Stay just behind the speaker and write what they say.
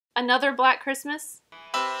Another Black Christmas.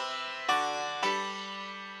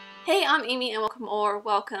 Hey, I'm Amy and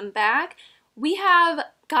welcome back. We have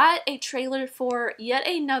got a trailer for yet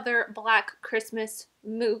another Black Christmas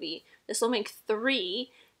movie. This will make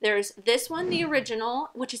 3. There's this one, the original,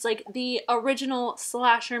 which is like the original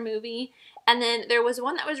slasher movie. And then there was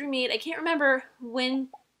one that was remade. I can't remember when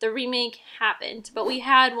the remake happened, but we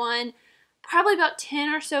had one probably about 10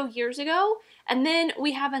 or so years ago. And then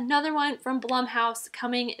we have another one from Blumhouse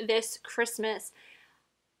coming this Christmas.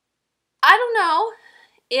 I don't know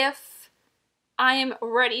if I am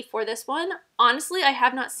ready for this one. Honestly, I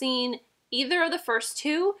have not seen either of the first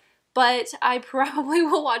 2, but I probably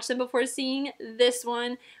will watch them before seeing this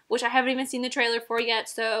one, which I haven't even seen the trailer for yet,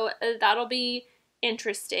 so that'll be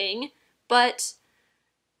interesting. But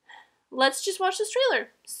let's just watch this trailer,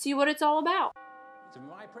 see what it's all about. It's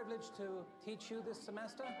my privilege to teach you this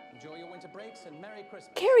semester. Enjoy your winter breaks and Merry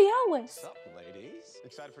Christmas. Cary Elwes. What's up, ladies?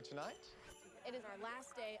 Excited for tonight? It is our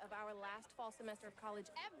last day of our last fall semester of college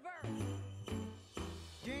ever.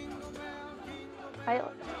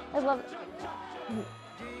 I love it.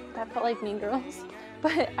 That felt like Mean Girls.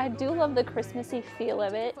 But I do love the Christmassy feel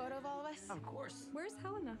of it. Photo of all of us? Of course. Where's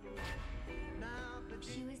Helena?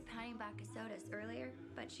 She was panning back a sodas earlier,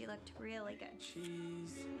 but she looked really good.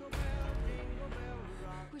 Cheese.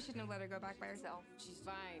 We shouldn't have let her go back by herself. She's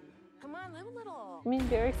fine. Come on, live a little. I mean,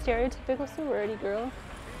 very stereotypical sorority girl.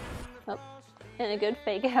 Oh, and a good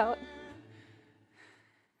fake out.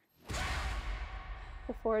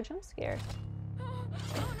 Before a jump scare.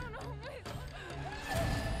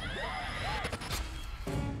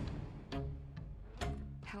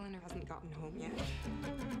 Helena hasn't gotten home yet.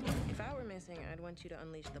 If I were missing, I'd want you to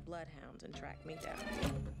unleash the bloodhounds and track me down.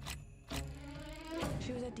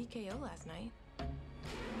 She was at DKO last night.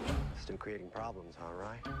 Still creating problems, all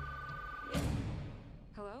right?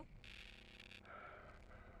 Hello?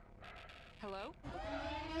 Hello?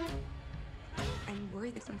 I'm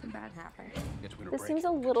worried that something bad happened. This seems a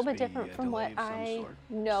little bit different from what I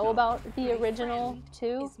know about the original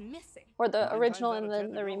too, Is missing. or the original and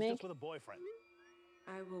then the remake.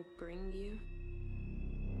 I will bring you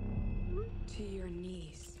to your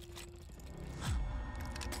knees.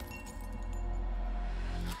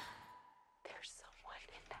 There's someone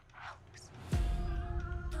in the house.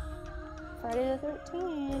 Friday the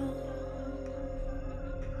 13th.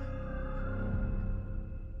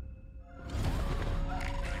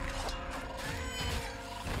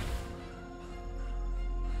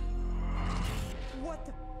 What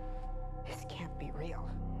the? This can't be real.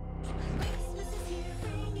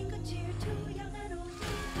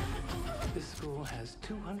 This school has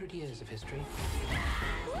 200 years of history.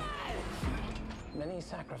 Many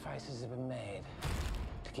sacrifices have been made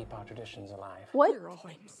to keep our traditions alive. What? You're all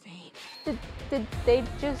insane. Did they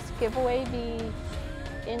just give away the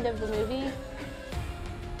end of the movie?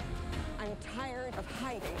 I'm tired of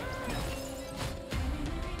hiding.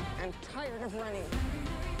 I'm tired of running.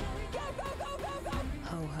 Go, go, go, go, go!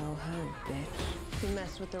 Ho, ho, ho, bitch. You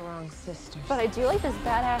messed with the wrong sisters. But I do like this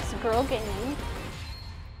badass girl gang.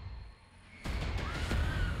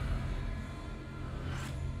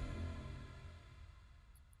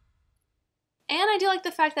 And I do like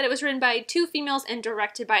the fact that it was written by 2 females and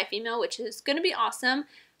directed by a female, which is going to be awesome.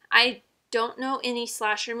 I don't know any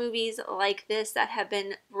slasher movies like this that have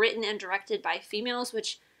been written and directed by females,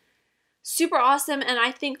 which super awesome. And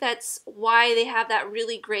I think that's why they have that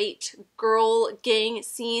really great girl gang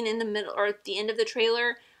scene in the middle or at the end of the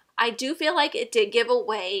trailer. I do feel like it did give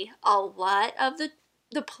away a lot of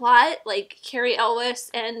the plot, like Cary Elwes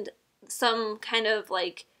and some kind of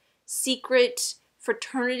like secret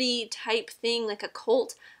fraternity type thing, like a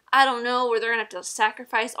cult. I don't know, where they're gonna have to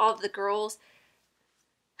sacrifice all of the girls.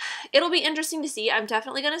 It'll be interesting to see. I'm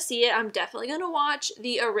definitely gonna see it. I'm definitely gonna watch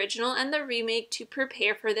the original and the remake to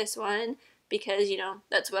prepare for this one because, you know,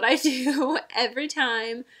 that's what I do every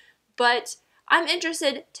time. But I'm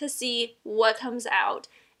interested to see what comes out.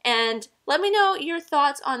 And let me know your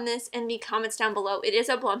thoughts on this in the comments down below. It is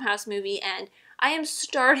a Blumhouse movie, and I am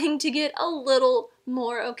starting to get a little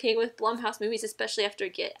more okay with Blumhouse movies, especially after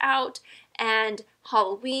Get Out and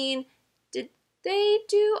Halloween. Did they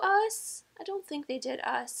do Us? I don't think they did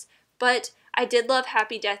Us. But I did love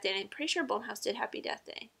Happy Death Day, and I'm pretty sure Blumhouse did Happy Death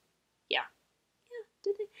Day. Yeah. Yeah,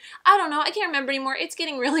 did they? I don't know. I can't remember anymore. It's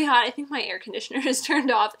getting really hot. I think my air conditioner is turned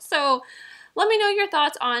off. So let me know your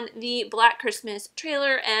thoughts on the Black Christmas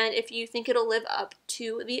trailer and if you think it'll live up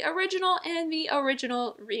to the original and the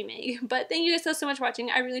original remake. But thank you guys so much for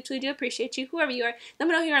watching. I really truly do appreciate you, whoever you are. Let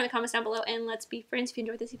me know who you are in the comments down below, and let's be friends. If you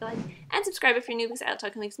enjoyed this, leave a like and subscribe if you're new, because I love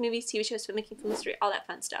talking movies, TV shows, filmmaking, film history, all that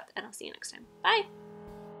fun stuff. And I'll see you next time. Bye!